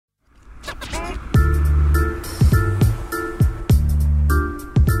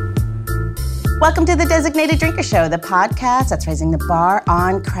Welcome to the Designated Drinker Show, the podcast that's raising the bar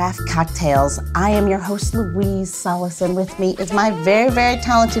on craft cocktails. I am your host, Louise Solis, and with me is my very, very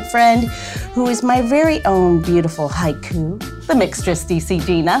talented friend, who is my very own beautiful haiku, the mixtress, DC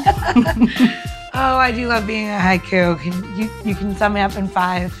Gina. Oh, I do love being a haiku. You can sum me up in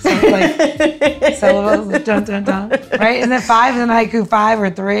 5. So like syllables, dun, dun, dun, right? Isn't it 5 in haiku, 5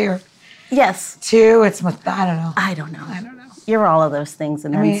 or 3 or? Yes. 2, it's, I don't know. I don't know. You're all of those things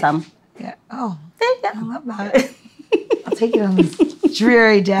and then some. Yeah. Oh, there you go. I love that. I'll take it on this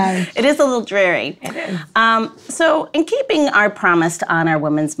dreary day. It is a little dreary. It is. So in keeping our promise to honor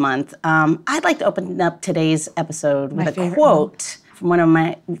Women's Month, I'd like to open up today's episode with a quote from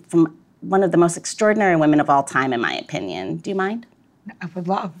one of the most extraordinary women of all time, in my opinion. Do you mind? I would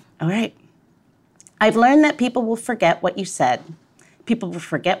love. All right. I've learned that people will forget what you said. People will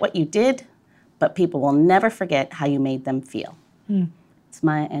forget what you did, but people will never forget how you made them feel. It's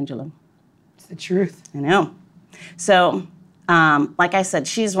Maya Angelou. It's the truth. I know. So, like I said,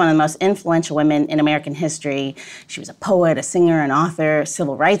 she's one of the most influential women in American history. She was a poet, a singer, an author,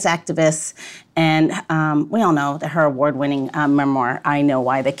 civil rights activist, and we all know that her award-winning memoir, I Know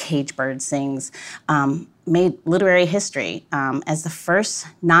Why the Caged Bird Sings, made literary history as the first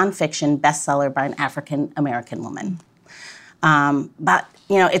nonfiction bestseller by an African-American woman. But,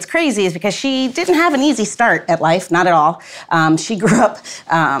 you know, it's crazy is because she didn't have an easy start at life, not at all. She grew up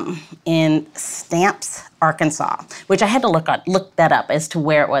in Stamps, Arkansas, which I had to look that up as to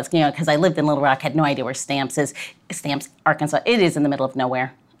where it was, you know, because I lived in Little Rock, had no idea where Stamps is. Stamps, Arkansas, it is in the middle of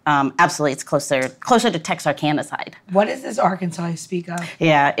nowhere. Absolutely, it's closer to Texarkana side. What is this Arkansas you speak of?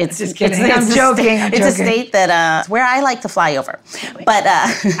 Yeah, it's just kidding. I'm joking. It's a state that where I like to fly over. But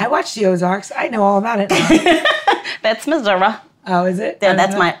I watched the Ozarks. I know all about it now. That's Missouri. Oh, is it? Yeah,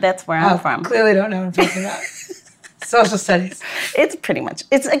 that's where I'm from. Clearly don't know what I'm talking about. Social studies. It's pretty much.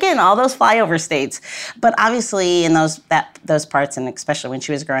 It's again all those flyover states, but obviously in those parts, and especially when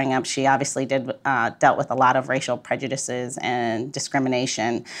she was growing up, she obviously dealt with a lot of racial prejudices and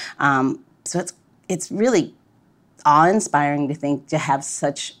discrimination. So it's really awe-inspiring to think to have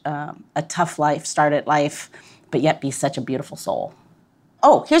such a tough life, started life, but yet be such a beautiful soul.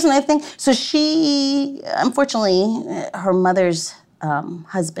 Oh, here's another thing. So she, unfortunately, her mother's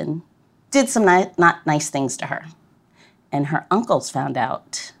husband did some not nice things to her. And her uncles found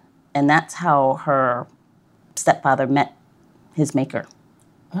out. And that's how her stepfather met his maker.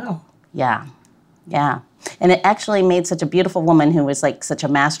 Oh. Yeah. And it actually made such a beautiful woman who was like such a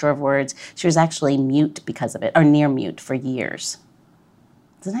master of words. She was actually mute because of it, or near mute for years.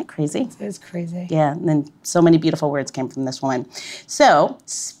 Isn't that crazy? It is crazy. Yeah, and then so many beautiful words came from this woman. So,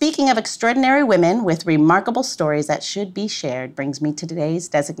 speaking of extraordinary women with remarkable stories that should be shared, brings me to today's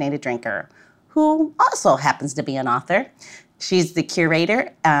designated drinker, who also happens to be an author. She's the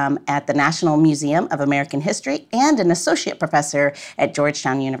curator at the National Museum of American History and an associate professor at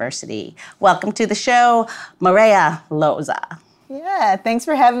Georgetown University. Welcome to the show, Mireya Loza. Yeah, thanks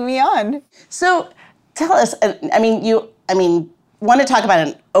for having me on. So, tell us, want to talk about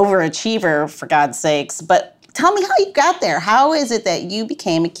an overachiever, for God's sakes, but tell me how you got there. How is it that you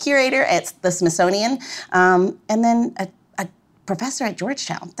became a curator at the Smithsonian and then a professor at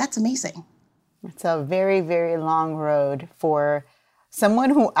Georgetown? That's amazing. It's a very, very long road for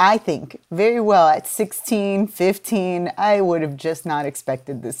someone who I think very well at 16, 15, I would have just not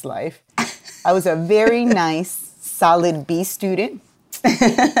expected this life. I was a very nice, solid B student.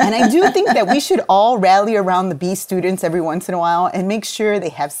 And I do think that we should all rally around the B students every once in a while and make sure they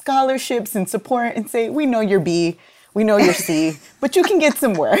have scholarships and support and say, we know you're B, we know you're C, but you can get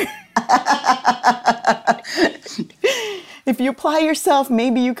somewhere. If you apply yourself,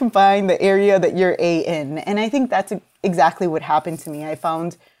 maybe you can find the area that you're A in. And I think that's exactly what happened to me. I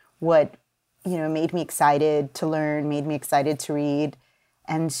found what, made me excited to learn, made me excited to read.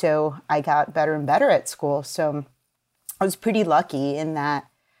 And so I got better and better at school. So I was pretty lucky in that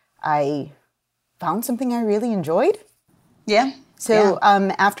I found something I really enjoyed. Yeah. So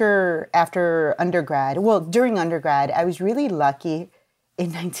after undergrad, during undergrad, I was really lucky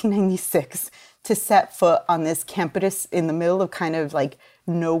in 1996 to set foot on this campus in the middle of kind of like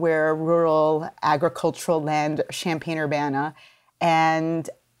nowhere, rural agricultural land, Champaign-Urbana. And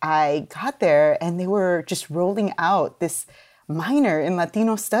I got there and they were just rolling out this minor in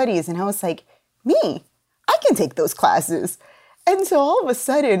Latino studies. And I was like, me, I can take those classes. And so all of a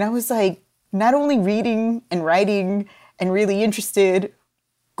sudden I was like, not only reading and writing and really interested,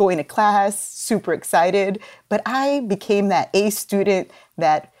 going to class, super excited, but I became that A student,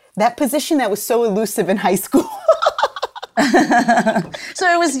 that position that was so elusive in high school. So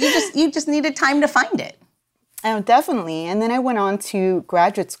it was you just needed time to find it. Oh, definitely. And then I went on to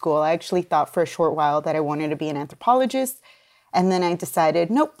graduate school. I actually thought for a short while that I wanted to be an anthropologist. And then I decided,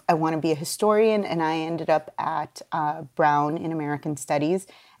 nope, I want to be a historian. And I ended up at Brown in American Studies.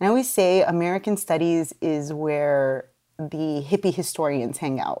 And I always say American Studies is where the hippie historians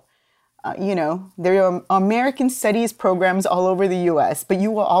hang out. There are American Studies programs all over the U.S., but you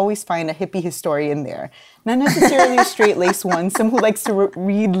will always find a hippie historian there. Not necessarily a straight-laced one, someone who likes to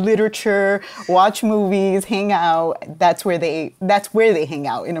read literature, watch movies, hang out. That's where they hang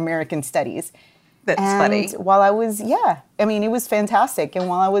out in American Studies. That's funny. While I was, it was fantastic. And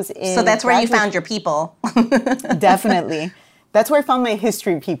while I was in So that's where you found your people. Definitely. That's where I found my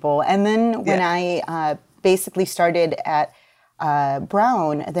history people. And then when I basically started at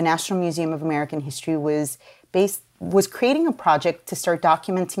Brown, the National Museum of American History was creating a project to start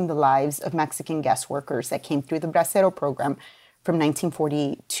documenting the lives of Mexican guest workers that came through the Bracero program from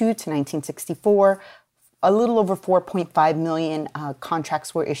 1942 to 1964. A little over 4.5 million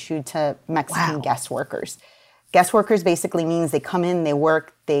contracts were issued to Mexican guest workers. Guest workers basically means they come in, they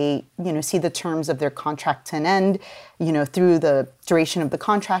work, they see the terms of their contract to an end, through the duration of the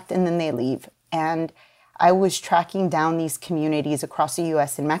contract, and then they leave. And I was tracking down these communities across the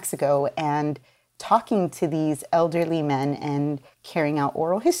U.S. and Mexico and talking to these elderly men and carrying out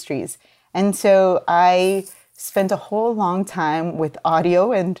oral histories. And so I spent a whole long time with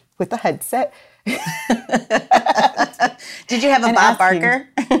audio and with a headset. Did you have a Bob Barker?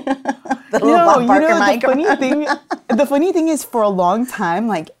 The funny thing is, for a long time,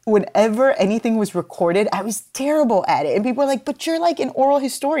 like whenever anything was recorded, I was terrible at it. And people were like, but you're like an oral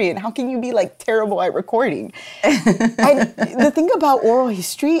historian. How can you be like terrible at recording? And the thing about oral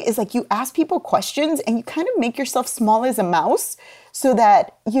history is like you ask people questions and you kind of make yourself small as a mouse so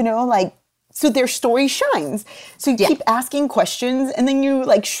that, so their story shines. So you keep asking questions and then you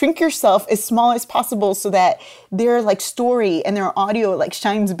like shrink yourself as small as possible so that their like story and their audio like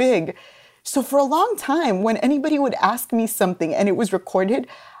shines big. So for a long time, when anybody would ask me something and it was recorded,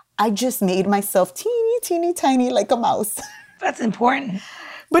 I just made myself teeny, teeny, tiny like a mouse. That's important.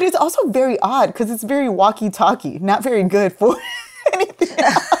 But it's also very odd because it's very walkie-talkie, not very good for anything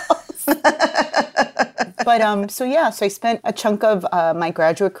else. But so I spent a chunk of my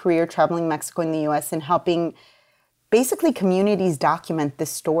graduate career traveling Mexico and the U.S. and helping basically communities document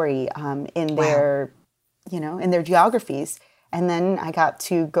this story in their geographies. And then I got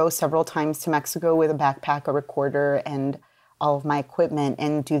to go several times to Mexico with a backpack, a recorder, and all of my equipment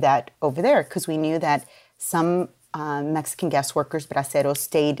and do that over there because we knew that some Mexican guest workers, braceros,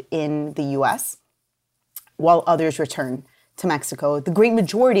 stayed in the U.S. while others returned to Mexico. The great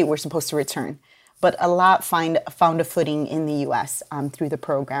majority were supposed to return, but a lot found a footing in the U.S. Through the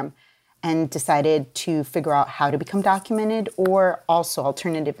program and decided to figure out how to become documented or also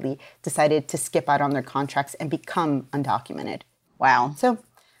alternatively decided to skip out on their contracts and become undocumented. Wow. So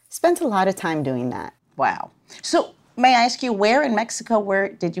spent a lot of time doing that. Wow. So may I ask you, where in Mexico, where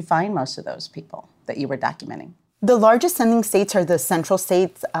did you find most of those people that you were documenting? The largest sending states are the central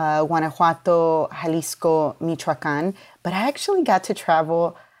states, Guanajuato, Jalisco, Michoacan. But I actually got to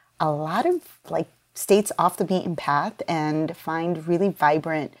travel a lot of states off the beaten path and find really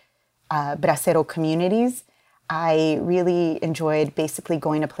vibrant bracero communities. I really enjoyed basically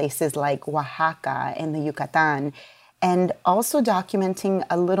going to places like Oaxaca and the Yucatan and also documenting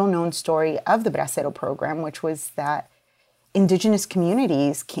a little known story of the bracero program, which was that indigenous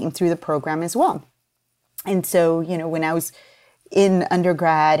communities came through the program as well. And so, when I was in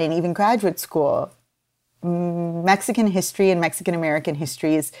undergrad and even graduate school, Mexican history and Mexican American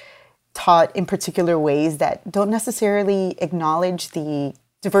history is taught in particular ways that don't necessarily acknowledge the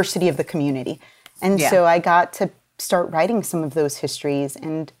diversity of the community. And so I got to start writing some of those histories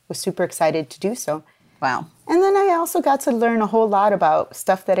and was super excited to do so. Wow. And then I also got to learn a whole lot about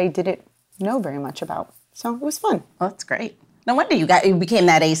stuff that I didn't know very much about. So it was fun. Well, that's great. No wonder you became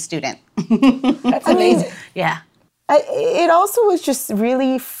that A student. That's amazing. Yeah. It also was just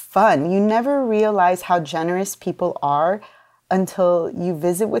really fun. You never realize how generous people are until you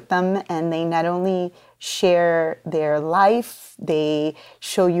visit with them and they not only share their life, they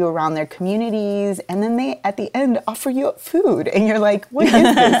show you around their communities, and then they, at the end, offer you up food. And you're like, what is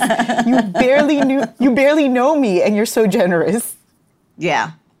this? You barely know me, and you're so generous.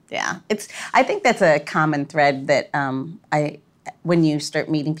 Yeah. Yeah. I think that's a common thread that when you start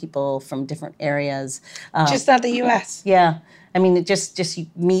meeting people from different areas. Just not the U.S. Yeah. I mean, you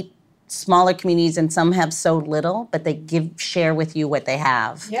meet smaller communities, and some have so little, but they share with you what they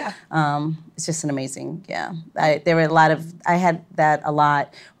have. Yeah. It's just an amazing, there were I had that a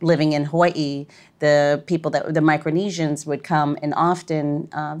lot living in Hawaii. The people the Micronesians would come, and often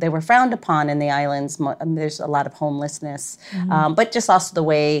they were frowned upon in the islands. There's a lot of homelessness, but just also the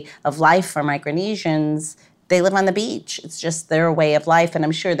way of life for Micronesians. They live on the beach. It's just their way of life, and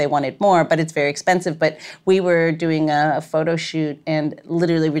I'm sure they wanted more, but it's very expensive. But we were doing a photo shoot, and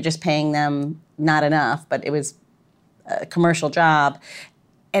literally we're just paying them not enough, but it was a commercial job.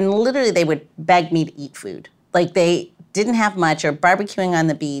 And literally they would beg me to eat food. Like they didn't have much, or barbecuing on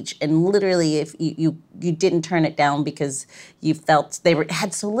the beach, and literally if you didn't turn it down because you felt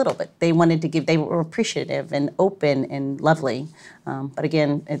had so little, but they wanted to give, they were appreciative and open and lovely. But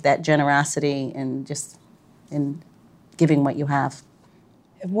again, that generosity and just in giving what you have.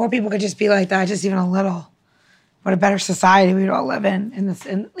 If more people could just be like that, just even a little, what a better society we'd all live in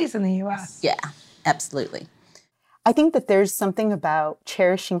at least in the U.S. Yeah, absolutely. I think that there's something about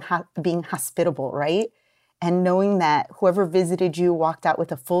cherishing being hospitable, right? And knowing that whoever visited you walked out with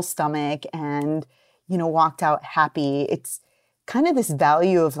a full stomach and, walked out happy. It's kind of this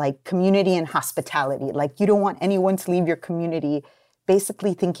value of like community and hospitality. Like you don't want anyone to leave your community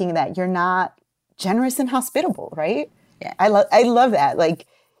basically thinking that you're not generous and hospitable, right? Yeah. I love that. Like,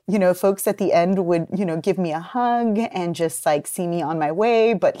 folks at the end would, give me a hug and just like see me on my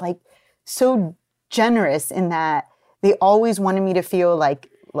way, but like so generous in that they always wanted me to feel like,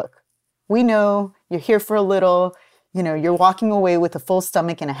 look, we know you're here for a little, you're walking away with a full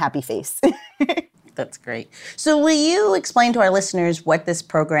stomach and a happy face. That's great. So will you explain to our listeners what this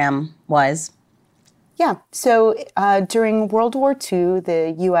program was? Yeah. So during World War II,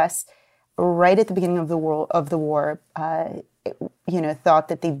 the U.S., right at the beginning of the war, thought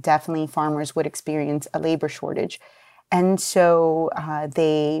that farmers would experience a labor shortage. And so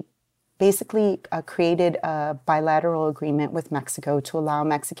they basically created a bilateral agreement with Mexico to allow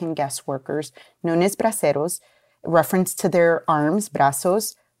Mexican guest workers, known as braceros, reference to their arms,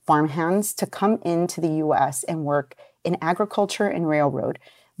 brazos, farmhands, to come into the U.S. and work in agriculture and railroad.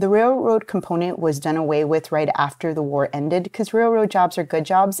 The railroad component was done away with right after the war ended because railroad jobs are good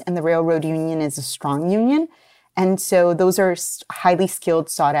jobs and the railroad union is a strong union. And so those are highly skilled,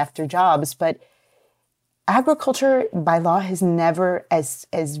 sought after jobs. But agriculture by law has never as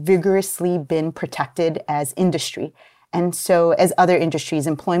vigorously been protected as industry. And so as other industries,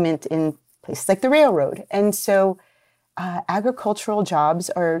 employment in places like the railroad. And so agricultural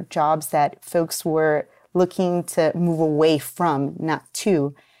jobs are jobs that folks were looking to move away from, not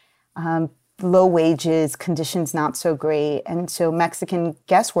to. Low wages, conditions not so great. And so Mexican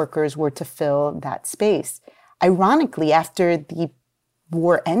guest workers were to fill that space. Ironically, after the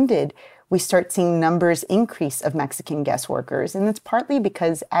war ended, we start seeing numbers increase of Mexican guest workers. And it's partly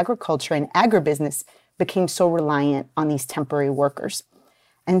because agriculture and agribusiness became so reliant on these temporary workers.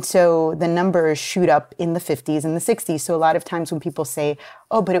 And so the numbers shoot up in the 50s and the 60s. So a lot of times when people say,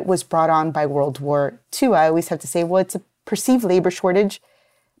 oh, but it was brought on by World War II, I always have to say, well, it's a perceived labor shortage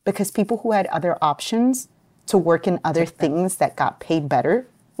because people who had other options to work in other things that got paid better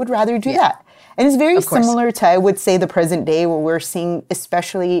would rather do that. And it's very similar to, I would say, the present day where we're seeing,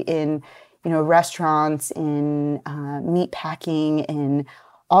 especially in, restaurants, in meat packing, in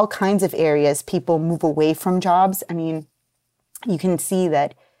all kinds of areas, people move away from jobs. I mean, you can see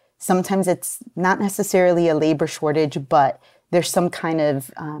that sometimes it's not necessarily a labor shortage, but there's some kind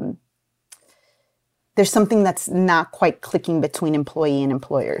of, there's something that's not quite clicking between employee and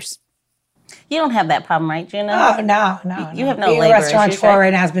employers. You don't have that problem, right, Gina? Oh, no. You have no Being labor a restaurateur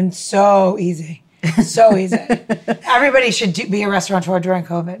right now has been so easy. So easy. Everybody should be a restaurateur during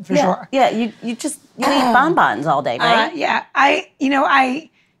COVID, for sure. Yeah, you eat bonbons all day, right? Yeah. I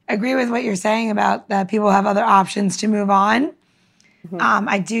agree with what you're saying about that people have other options to move on. Mm-hmm.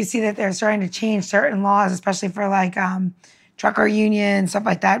 I do see that they're starting to change certain laws, especially for like trucker unions, stuff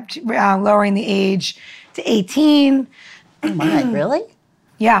like that, lowering the age to 18. Oh my, really?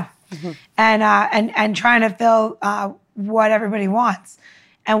 Yeah. Mm-hmm. And trying to fill what everybody wants.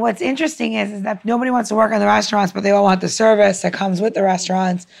 And what's interesting is that nobody wants to work in the restaurants, but they all want the service that comes with the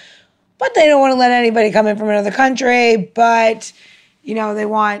restaurants. But they don't want to let anybody come in from another country, but they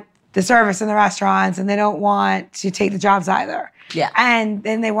want the service in the restaurants and they don't want to take the jobs either. Yeah. And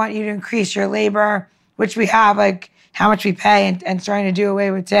then they want you to increase your labor, which we have, like how much we pay and trying to do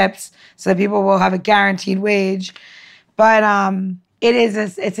away with tips so that people will have a guaranteed wage. But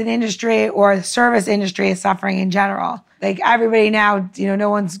it's an industry, or the service industry is suffering in general. Like everybody now,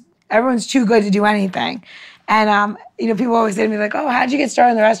 everyone's too good to do anything. And, people always say to me like, oh, how'd you get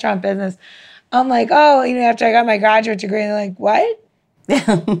started in the restaurant business? I'm like, oh, after I got my graduate degree. And they're like, what?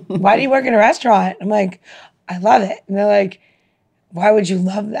 Why do you work in a restaurant? I'm like, I love it. And they're like, why would you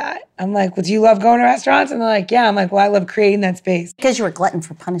love that? I'm like, well, do you love going to restaurants? And they're like, yeah. I'm like, well, I love creating that space. Because you were a glutton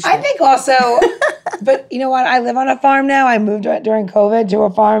for punishment. I think also, but you know what? I live on a farm now. I moved during COVID to a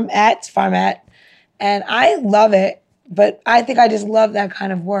farmette, and I love it. But I think I just love that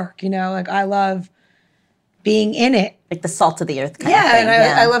kind of work, you know? Like, I love being in it. Like the salt of the earth kind of Yeah, thing.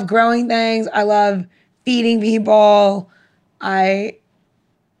 and I love growing things. I love feeding people. I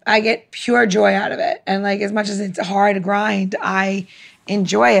get pure joy out of it. And like, as much as it's a hard grind, I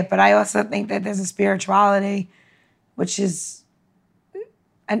enjoy it. But I also think that there's a spirituality, which is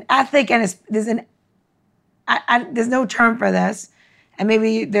an ethic, and there's no term for this. And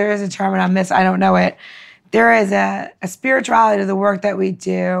maybe there is a term and I don't know it. There is a spirituality to the work that we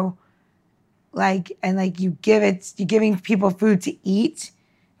do. You're giving people food to eat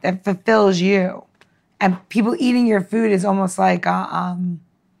that fulfills you. And people eating your food is almost like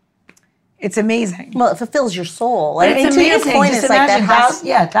it's amazing. Well, it fulfills your soul. I mean, It's to your amazing. point, Just it's like that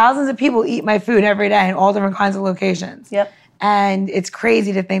imagine thousands of people eat my food every day in all different kinds of locations. Yep. And it's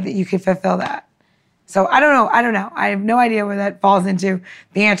crazy to think that you could fulfill that. So I don't know. I have no idea where that falls into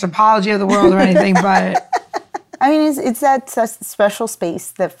the anthropology of the world or anything, but I mean, it's that special space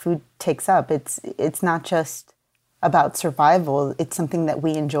that food takes up. It's not just about survival. It's something that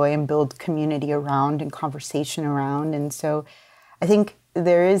we enjoy and build community around and conversation around. And so I think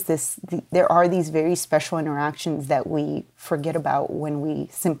there are these very special interactions that we forget about when we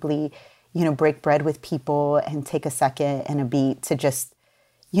simply, break bread with people and take a second and a beat to just,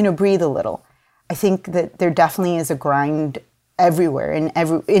 breathe a little. I think that there definitely is a grind everywhere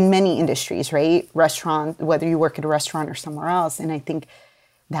in many industries, right? Restaurant, whether you work at a restaurant or somewhere else. And I think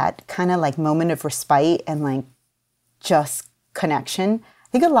that kind of like moment of respite and like just connection,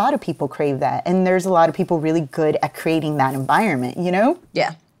 I think a lot of people crave that. And there's a lot of people really good at creating that environment, Yeah.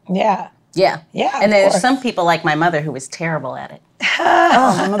 yeah. Yeah. Yeah, And of there's course. some people like my mother who was terrible at it.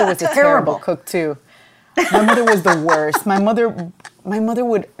 Oh, my mother was a terrible cook too. My mother was the worst. My mother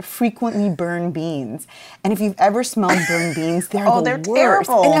would frequently burn beans. And if you've ever smelled burned beans, they're they're the worst.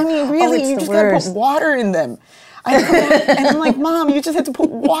 terrible. And I mean, really, it's you the just gotta worst. put water in them. I come out and I'm like, Mom, you just had to put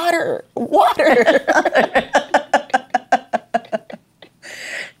water.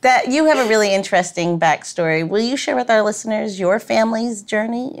 That you have a really interesting backstory. Will you share with our listeners your family's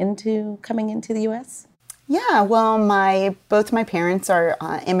journey into coming into the U.S.? Yeah, well, both my parents are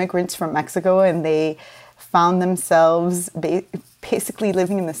immigrants from Mexico, and they found themselves basically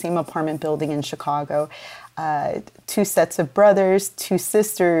living in the same apartment building in Chicago. 2 sets of brothers, 2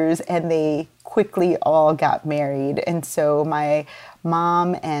 sisters, and they quickly all got married. And so my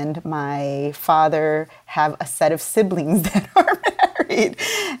mom and my father have a set of siblings that are married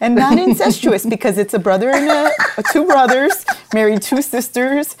and not incestuous, because it's a brother and 2 brothers married 2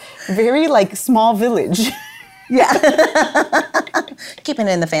 sisters, very like small village. Yeah. Keeping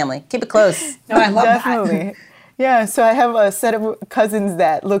it in the family. Keep it close. No, I love Definitely. that. Yeah, so I have a set of cousins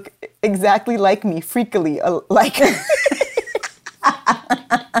that look exactly like me, freakily like.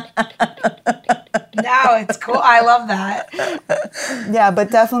 No, it's cool. I love that. Yeah,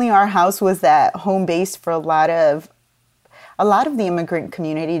 but definitely our house was that home base for a lot of the immigrant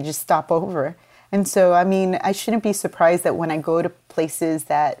community to just stop over. And so, I mean, I shouldn't be surprised that when I go to places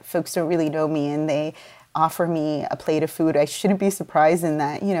that folks don't really know me and they offer me a plate of food, I shouldn't be surprised in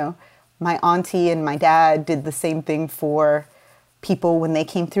that, my auntie and my dad did the same thing for people when they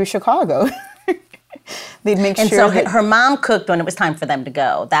came through Chicago. They'd make And sure so that her mom cooked when it was time for them to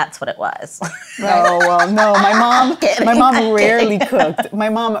go. That's what it was. Oh, well, no, my mom I'm rarely cooked. My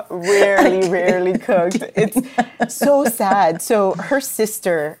mom rarely cooked. It's so sad. So her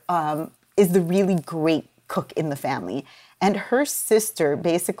sister is the really great cook in the family. And her sister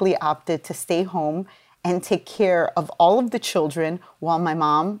basically opted to stay home and take care of all of the children while my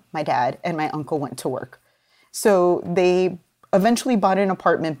mom, my dad, and my uncle went to work. So they eventually bought an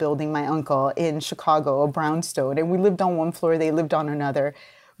apartment building, my uncle, in Chicago, a brownstone. And we lived on one floor, they lived on another.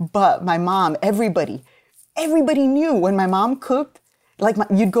 But my mom, everybody knew when my mom cooked, like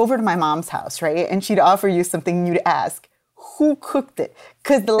you'd go over to my mom's house, right? And she'd offer you something and you'd ask, who cooked it?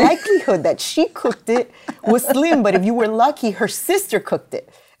 Because the likelihood that she cooked it was slim, but if you were lucky, her sister cooked it.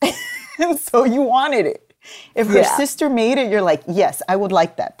 And so you wanted it. If her sister made it, you're like, yes, I would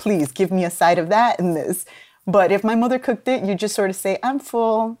like that. Please give me a side of that and this. But if my mother cooked it, you just sort of say, I'm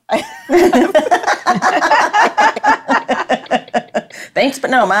full. Thanks, but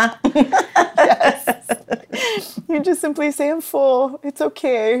no, Ma. Yes. You just simply say, I'm full. It's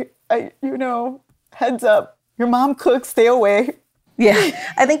okay. Heads up. Your mom cooks, stay away. Yeah,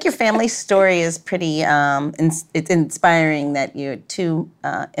 I think your family story is pretty, it's inspiring that you had two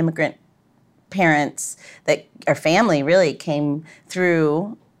immigrant parents that, or family really, came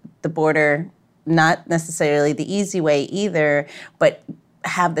through the border, not necessarily the easy way either, but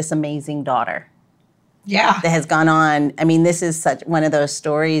have this amazing daughter Yeah. that has gone on. I mean, this is such one of those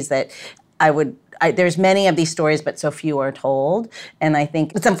stories that there's many of these stories, but so few are told. And I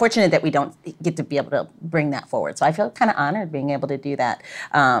think it's unfortunate that we don't get to be able to bring that forward. So I feel kind of honored being able to do that.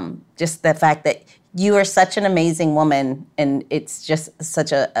 Just the fact that you are such an amazing woman, and it's just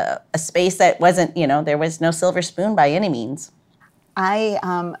such a space that wasn't, there was no silver spoon by any means. I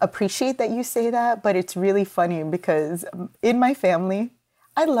appreciate that you say that, but it's really funny because in my family,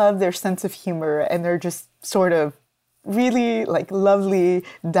 I love their sense of humor, and they're just sort of really like lovely,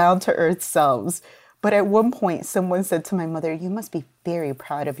 down-to-earth selves. But at one point, someone said to my mother, "You must be very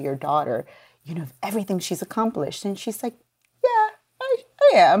proud of your daughter, of everything she's accomplished." And she's like, "Yeah, I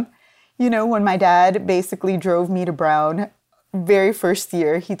am." When my dad basically drove me to Brown, very first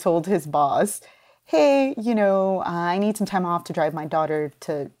year, he told his boss, "Hey, I need some time off to drive my daughter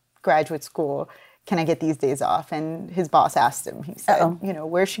to graduate school. Can I get these days off?" And his boss asked him, he said,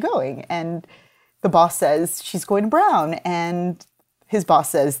 "Where's she going?" And the boss says, "She's going to Brown." And his boss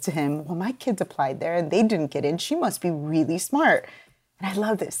says to him, "Well, my kids applied there and they didn't get in. She must be really smart." And I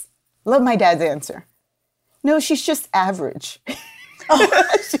love this. Love my dad's answer. "No, she's just average."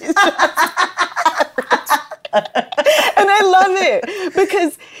 She's just average. And I love it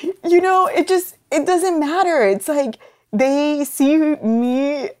because, it doesn't matter. It's like they see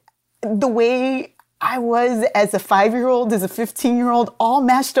me the way I was as a 5-year-old, as a 15-year-old, all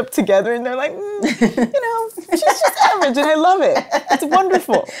mashed up together. And they're like, she's just average. And I love it. It's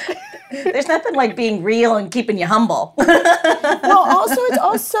wonderful. There's nothing like being real and keeping you humble. Well, it's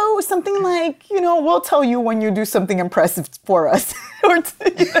also something like, we'll tell you when you do something impressive for us.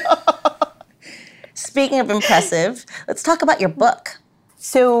 Speaking of impressive, let's talk about your book.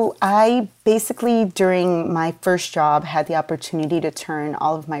 So I basically, during my first job, had the opportunity to turn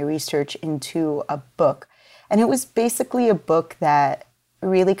all of my research into a book. And it was basically a book that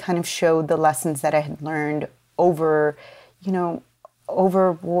really kind of showed the lessons that I had learned over,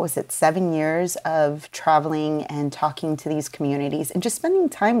 what was it, 7 years of traveling and talking to these communities and just spending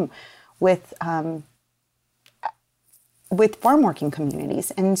time with farm working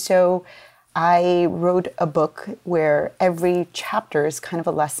communities. And so I wrote a book where every chapter is kind of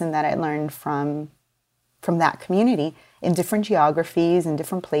a lesson that I learned from that community in different geographies and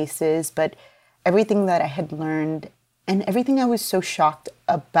different places, but everything that I had learned and everything I was so shocked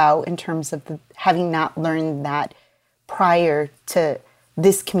about in terms of having not learned that prior to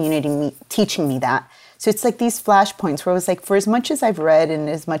this community teaching me that. So it's like these flashpoints where I was like, for as much as I've read and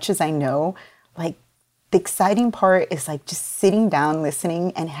as much as I know, like, the exciting part is like just sitting down,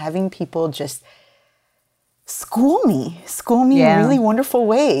 listening, and having people just school me in really wonderful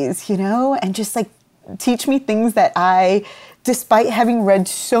ways, and just like teach me things that I, despite having read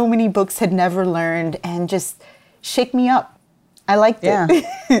so many books, had never learned, and just shake me up. I liked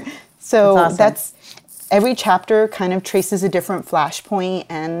it. So that's every chapter kind of traces a different flashpoint,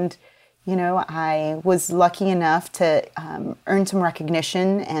 and I was lucky enough to earn some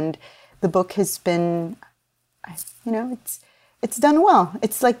recognition, and the book has been, it's done well.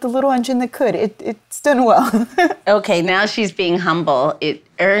 It's like the little engine that could. It's done well. Okay, now she's being humble. It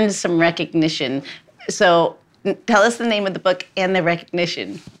earned some recognition. So tell us the name of the book and the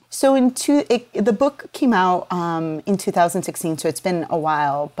recognition. So the book came out in 2016, so it's been a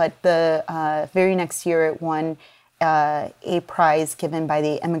while. But the very next year, it won a prize given by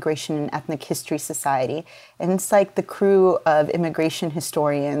the Immigration and Ethnic History Society. And it's like the crew of immigration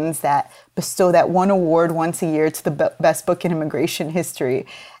historians that bestow that one award once a year to the best book in immigration history.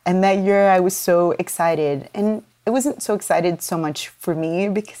 And that year I was so excited. And it wasn't so excited so much for me,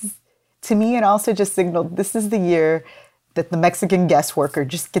 because to me it also just signaled this is the year that the Mexican guest worker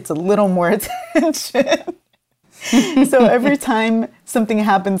just gets a little more attention. So every time something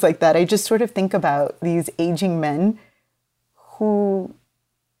happens like that, I just sort of think about these aging men who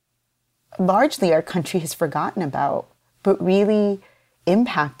largely our country has forgotten about, but really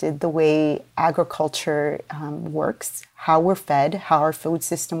impacted the way agriculture works, how we're fed, how our food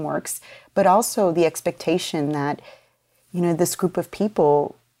system works, but also the expectation that, this group of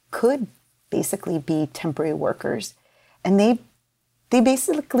people could basically be temporary workers. And they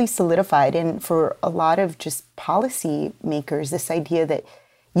basically solidified, and for a lot of just policy makers, this idea that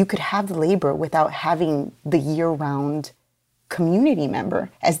you could have labor without having the year-round community member,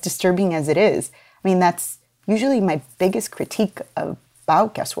 as disturbing as it is. I mean, that's usually my biggest critique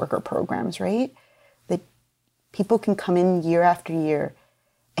about guest worker programs, right? That people can come in year after year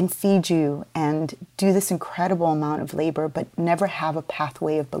and feed you and do this incredible amount of labor, but never have a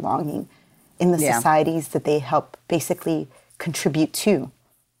pathway of belonging in the societies that they help basically contribute to.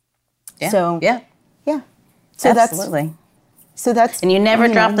 Yeah. So, yeah. So Absolutely. That's And you never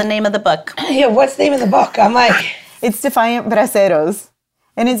drop the name of the book. Yeah, what's the name of the book? I'm like... It's Defiant Braceros.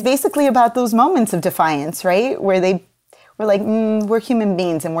 And it's basically about those moments of defiance, right? Where we're like, we're human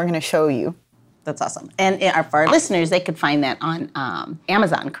beings and we're going to show you. That's awesome. And for our listeners, they could find that on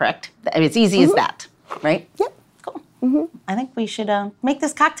Amazon, correct? It's easy as that, right? Yep. Cool. I think we should make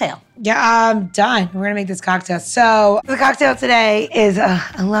this cocktail. Yeah, I'm done. We're going to make this cocktail. So the cocktail today is a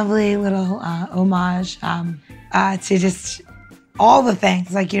lovely little homage to just all the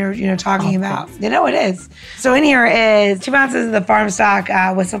things like you're talking about. You know it is. So in here is 2 ounces of the farm stock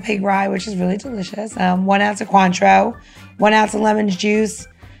whistle pig rye, which is really delicious. 1 ounce of Cointreau, 1 ounce of lemon juice,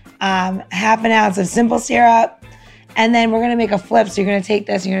 half an ounce of simple syrup, and then we're gonna make a flip. So you're gonna take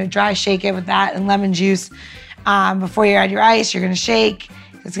this, you're gonna dry shake it with that and lemon juice. Before you add your ice, you're gonna shake.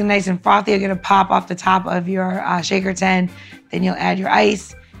 It's gonna be nice and frothy. You're gonna pop off the top of your shaker tin. Then you'll add your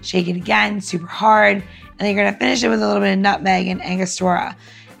ice, shake it again, super hard. And then you're gonna finish it with a little bit of nutmeg and Angostura.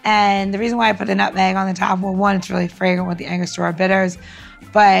 And the reason why I put the nutmeg on the top, well, one, it's really fragrant with the Angostura bitters,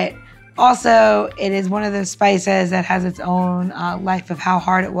 but also it is one of those spices that has its own life of how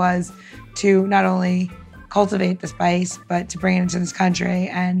hard it was to not only cultivate the spice, but to bring it into this country.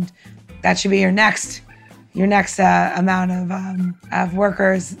 And that should be your next amount of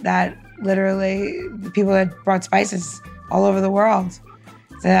workers that literally, the people that brought spices all over the world.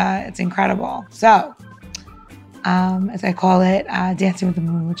 It's incredible. So, as I call it, Dancing with the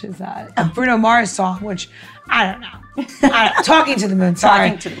Moon, which is a Bruno Mars song, which I don't know. Talking to the Moon, sorry.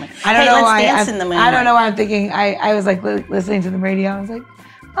 Talking to the Moon. I don't know why. Dance in the Moon. I don't know why I'm thinking. I was like listening to the radio. I was like,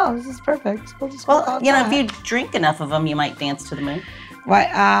 oh, this is perfect. Well, if you drink enough of them, you might dance to the moon. Well,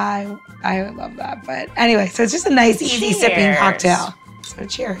 I would love that. But anyway, so it's just a nice, easy sipping cocktail. So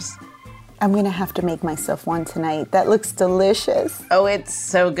cheers. I'm going to have to make myself one tonight. That looks delicious. Oh, it's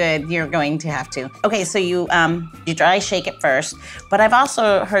so good. You're going to have to. Okay, so you dry shake it first, but I've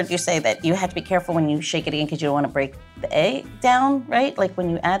also heard you say that you have to be careful when you shake it again because you don't want to break the egg down, right? Like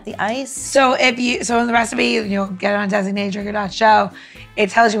when you add the ice. So in the recipe, you'll get it on designateddrinker.show. It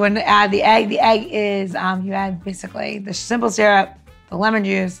tells you when to add the egg. The egg is, you add basically the simple syrup, the lemon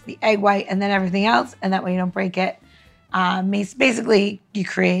juice, the egg white, and then everything else, and that way you don't break it. Basically, you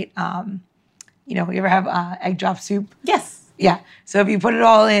create, you ever have egg drop soup? Yes. Yeah. So if you put it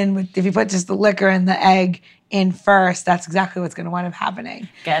all in, if you put just the liquor and the egg in first, that's exactly what's going to wind up happening.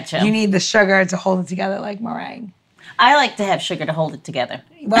 Gotcha. You need the sugar to hold it together like meringue. I like to have sugar to hold it together.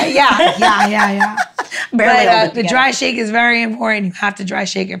 Well, yeah. Barely hold it the together. dry shake is very important. You have to dry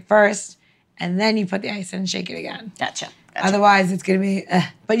shake it first, and then you put the ice in and shake it again. Gotcha. Otherwise, it's going to be,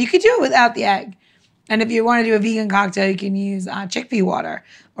 but you could do it without the egg. And if you want to do a vegan cocktail, you can use chickpea water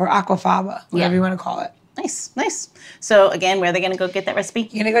or aquafaba, whatever you want to call it. Nice. So again, where are they going to go get that recipe?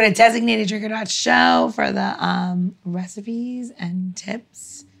 You're going to go to designateddrinker.show for the recipes and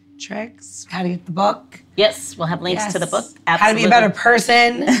tips, tricks, how to get the book. Yes, we'll have links to the book. Absolutely. How to be a better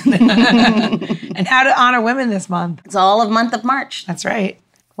person. And how to honor women this month. It's all of month of March. That's right.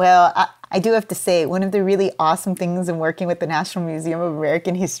 Well, I do have to say, one of the really awesome things in working with the National Museum of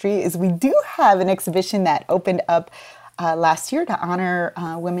American History is we do have an exhibition that opened up last year to honor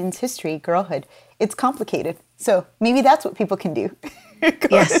women's history, girlhood. It's complicated. So maybe that's what people can do. Go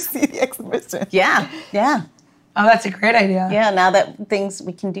to see the exhibition. Yeah. Oh, that's a great idea. Yeah, now that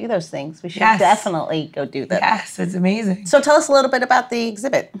we can do those things, we should definitely go do them. Yes, it's amazing. So tell us a little bit about the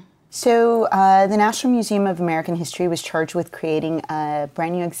exhibit. So the National Museum of American History was charged with creating a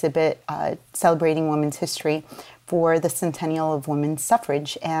brand new exhibit celebrating women's history for the centennial of women's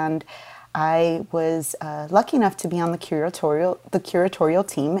suffrage. And I was lucky enough to be on the curatorial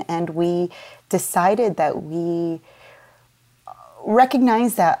team, and we decided that we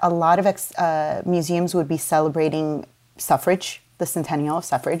recognized that a lot of museums would be celebrating suffrage, the centennial of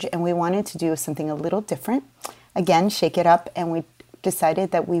suffrage, and we wanted to do something a little different. Again, shake it up, and we decided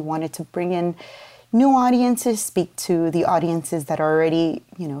that we wanted to bring in new audiences, speak to the audiences that already,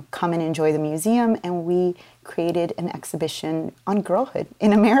 come and enjoy the museum, and we created an exhibition on girlhood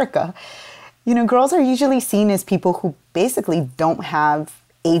in America. Girls are usually seen as people who basically don't have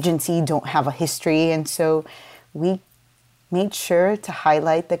agency, don't have a history, and so we made sure to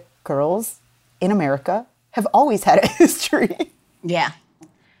highlight that girls in America have always had a history. Yeah.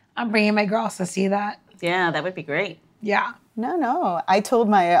 I'm bringing my girls to see that. Yeah, that would be great. Yeah. No. I told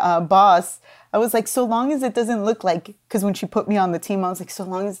my boss, I was like, so long as it doesn't look like, because when she put me on the team, I was like, so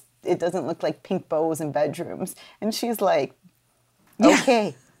long as it doesn't look like pink bows in bedrooms. And she's like,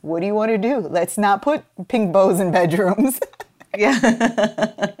 okay, what do you want to do? Let's not put pink bows in bedrooms.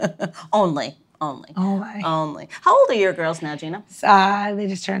 Yeah. Only. Oh my. Only. How old are your girls now, Gina? They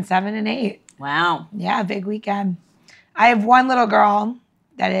just turned 7 and 8. Wow. Yeah, big weekend. I have one little girl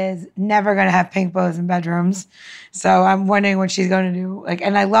that is never going to have pink bows in bedrooms. So I'm wondering what she's going to do. Like,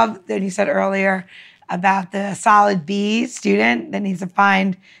 and I love that you said earlier about the solid B student that needs to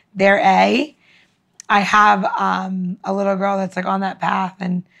find their A. I have a little girl that's like on that path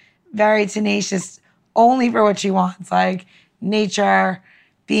and very tenacious only for what she wants, like nature,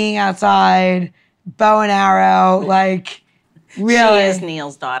 being outside, bow and arrow, like really. She is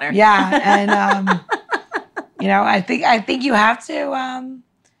Neil's daughter. Yeah, and I think you have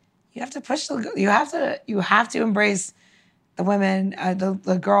to push you have to embrace the women,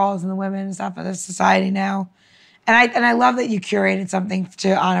 the girls and the women and stuff of this society now, and I love that you curated something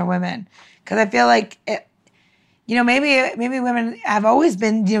to honor women because I feel like maybe women have always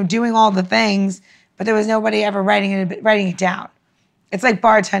been doing all the things, but there was nobody ever writing it down. It's like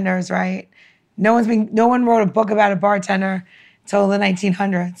bartenders, right? No one wrote a book about a bartender till the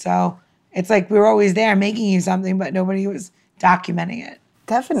 1900s. So it's like we were always there making you something, but nobody was documenting it.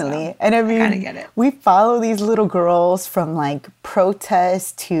 Definitely. So, and I mean, kinda get it. We follow these little girls from like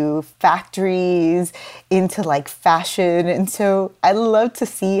protests to factories into like fashion. And so I love to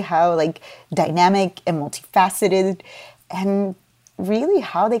see how like dynamic and multifaceted and really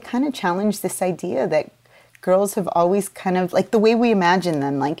how they kind of challenge this idea that girls have always kind of, like the way we imagine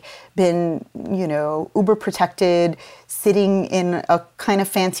them, like been, uber protected, sitting in a kind of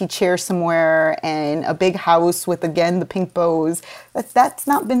fancy chair somewhere and a big house with, again, the pink bows. That's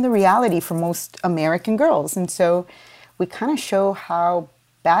not been the reality for most American girls. And so we kind of show how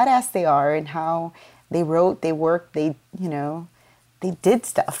badass they are and how they wrote, they worked, they did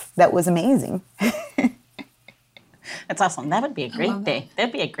stuff that was amazing. That's awesome. That would be a great day.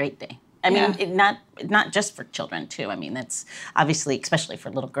 That'd be a great day. I mean, not just for children, too. I mean, that's obviously, especially for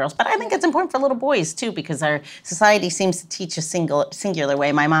little girls. But I think it's important for little boys, too, because our society seems to teach a singular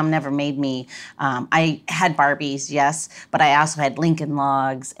way. My mom never made me. I had Barbies, yes, but I also had Lincoln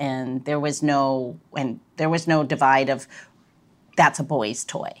Logs, and there was no divide of that's a boy's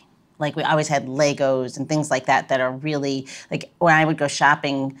toy. Like, we always had Legos and things like that are really, like, when I would go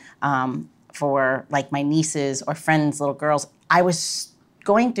shopping for, like, my nieces or friends' little girls, I was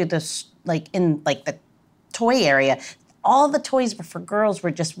going through this, like, in, like, the toy area, all the toys for girls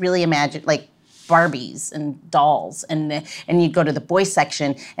were just really imagined, like, Barbies and dolls. And you go to the boys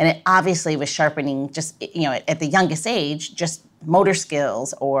section, and it obviously was sharpening just, at the youngest age, just motor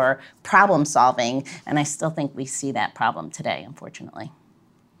skills or problem solving. And I still think we see that problem today, unfortunately.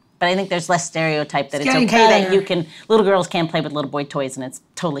 But I think there's less stereotype that it's okay that little girls can't play with little boy toys, and it's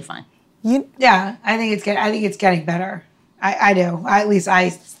totally fine. Yeah, I think it's getting better. I do. At least I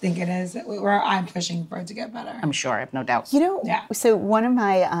think it is. I'm pushing for it to get better. I'm sure, I have no doubt. So one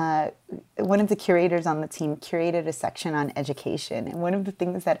of the curators on the team curated a section on education. And one of the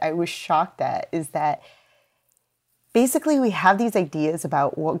things that I was shocked at is that basically we have these ideas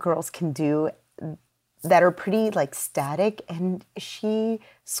about what girls can do that are pretty like static. And she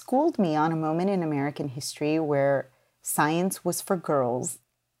schooled me on a moment in American history where science was for girls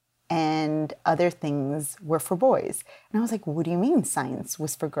and other things were for boys. And I was like, what do you mean science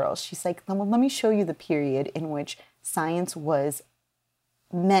was for girls? She's like, well, let me show you the period in which science was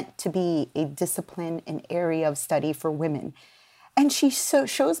meant to be a discipline, an area of study for women. And she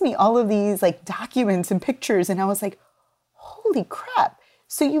shows me all of these like documents and pictures. And I was like, holy crap.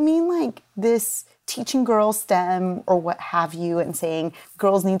 So you mean like this teaching girls STEM or what have you and saying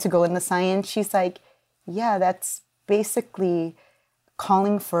girls need to go into science? She's like, yeah, that's basically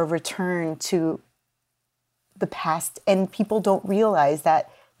calling for a return to the past. And people don't realize that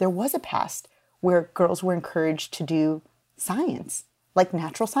there was a past where girls were encouraged to do science, like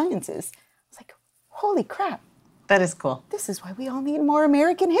natural sciences. I was like, holy crap. That is cool. This is why we all need more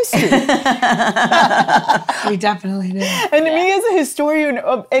American history. We definitely do. And me as a historian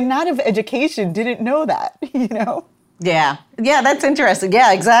and not of education didn't know that, Yeah, that's interesting.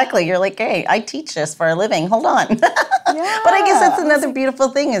 Yeah, exactly. You're like, hey, I teach this for a living. Hold on. Yeah. But I guess that's another beautiful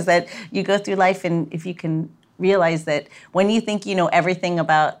thing is that you go through life and if you can realize that when you think you know everything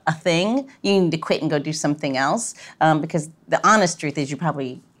about a thing, you need to quit and go do something else because the honest truth is you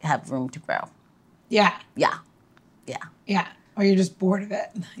probably have room to grow. Yeah. Yeah. Or you're just bored of it.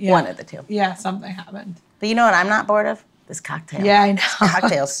 Yeah. One of the two. Yeah, something happened. But you know what I'm not bored of? This cocktail. Yeah, I know. This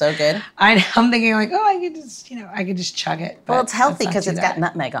cocktail's so good. I'm thinking like, I could just chug it. Well, it's healthy because it's got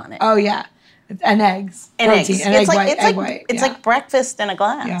nutmeg on it. Oh, yeah. And eggs. And protein. eggs. And It's egg like, white. it's Egg like, white. it's like breakfast in a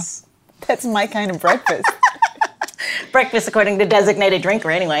glass. That's my kind of breakfast. Breakfast according to designated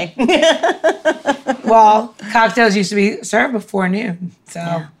drinker anyway. Well, cocktails used to be served before noon.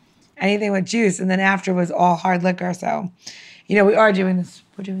 So anything with juice. And then after was all hard liquor. So, we are doing this.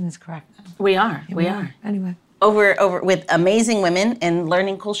 We're doing this correct now. We are. Anyway. Over with amazing women and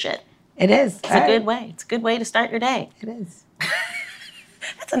learning cool shit. It is. It's a good way. It's a good way to start your day. It is.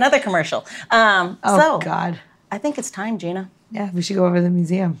 That's another commercial. God. I think it's time, Gina. Yeah, we should go over to the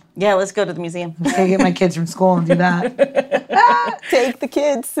museum. Yeah, let's go to the museum. I'm gonna get my kids from school and do that. Take the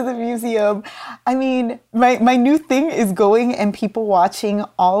kids to the museum. I mean, my new thing is going and people watching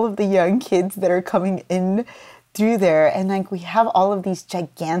all of the young kids that are coming in through there. And like we have all of these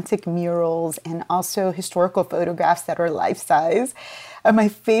gigantic murals and also historical photographs that are life-size. And my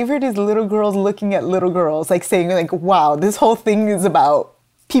favorite is little girls looking at little girls, like saying like, wow, this whole thing is about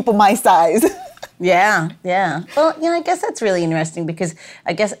people my size. Yeah. Well, I guess that's really interesting because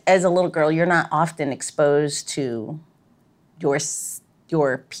I guess as a little girl, you're not often exposed to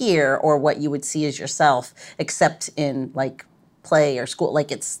your peer or what you would see as yourself, except in like play or school.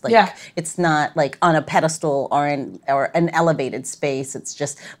 Like it's like it's not like on a pedestal or an elevated space. It's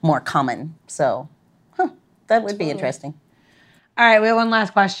just more common. So, that would be interesting. All right, we have one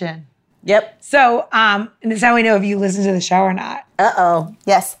last question. Yep. So, this is how we know if you listen to the show or not. Uh-oh.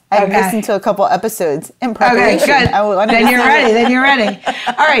 Yes, I've listened to a couple episodes in preparation. Okay, good. Then you're ready.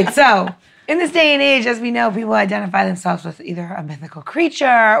 All right, so in this day and age, as we know, people identify themselves with either a mythical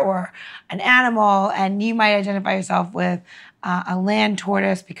creature or an animal, and you might identify yourself with a land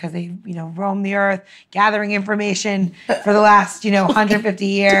tortoise because they, roam the earth, gathering information for the last, 150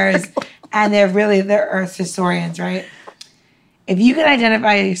 years, and they're Earth's historians, right? If you could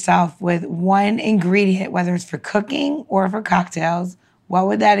identify yourself with one ingredient, whether it's for cooking or for cocktails, what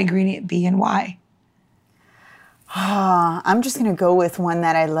would that ingredient be and why? I'm just going to go with one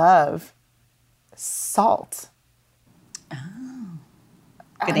that I love. Salt. Oh.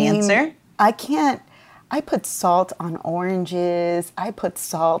 Good answer. I put salt on oranges. I put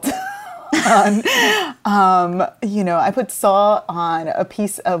salt on, I put salt on a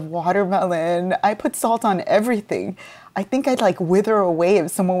piece of watermelon. I put salt on everything. I think I'd like wither away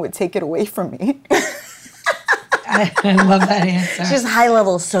if someone would take it away from me. I love that answer. She's high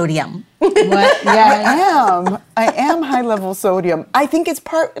level sodium. What? Yeah, I am high level sodium. I think it's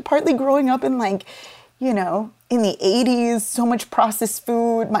partly growing up in like, in the 80s, so much processed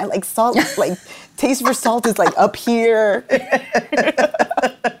food. My like salt, like taste for salt is like up here.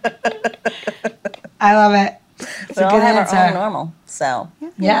 I love it. It's We a all good have answer. our own normal. So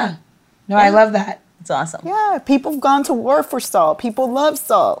Yeah. No, I love that. it's awesome. Yeah, people have gone to war for salt. People love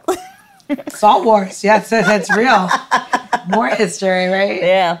salt. Salt wars. Yes, that's real. More history, right?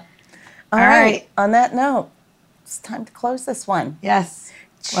 Yeah. All right. right. On that note, it's time to close this one. Yes.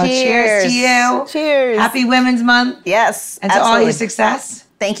 Well, cheers to you. Cheers. Happy Women's Month. Yes. And to all absolutely. your success.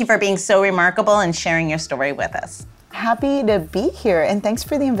 Thank you for being so remarkable and sharing your story with us. Happy to be here, and thanks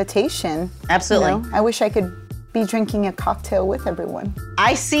for the invitation. Absolutely. I wish I could be drinking a cocktail with everyone.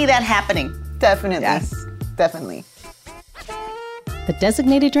 I see that happening. Definitely. Yes. Definitely. The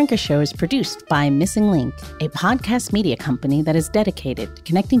Designated Drinker Show is produced by Missing Link, a podcast media company that is dedicated to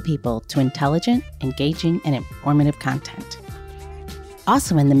connecting people to intelligent, engaging, and informative content.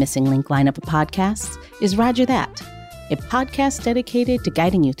 Also in the Missing Link lineup of podcasts is Roger That, a podcast dedicated to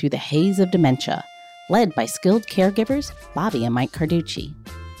guiding you through the haze of dementia, led by skilled caregivers Bobby and Mike Carducci.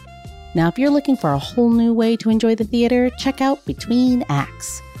 Now, if you're looking for a whole new way to enjoy the theater, check out Between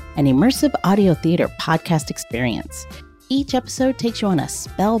Acts, an immersive audio theater podcast experience. Each episode takes you on a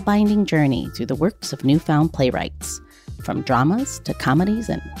spellbinding journey through the works of newfound playwrights, from dramas to comedies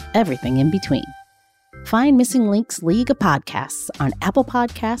and everything in between. Find Missing Link's League of Podcasts on Apple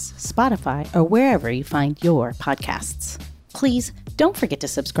Podcasts, Spotify, or wherever you find your podcasts. Please don't forget to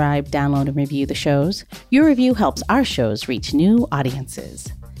subscribe, download, and review the shows. Your review helps our shows reach new audiences.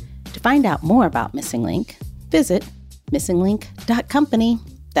 To find out more about Missing Link, visit missinglink.company.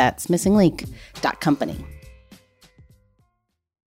 That's missinglink.company.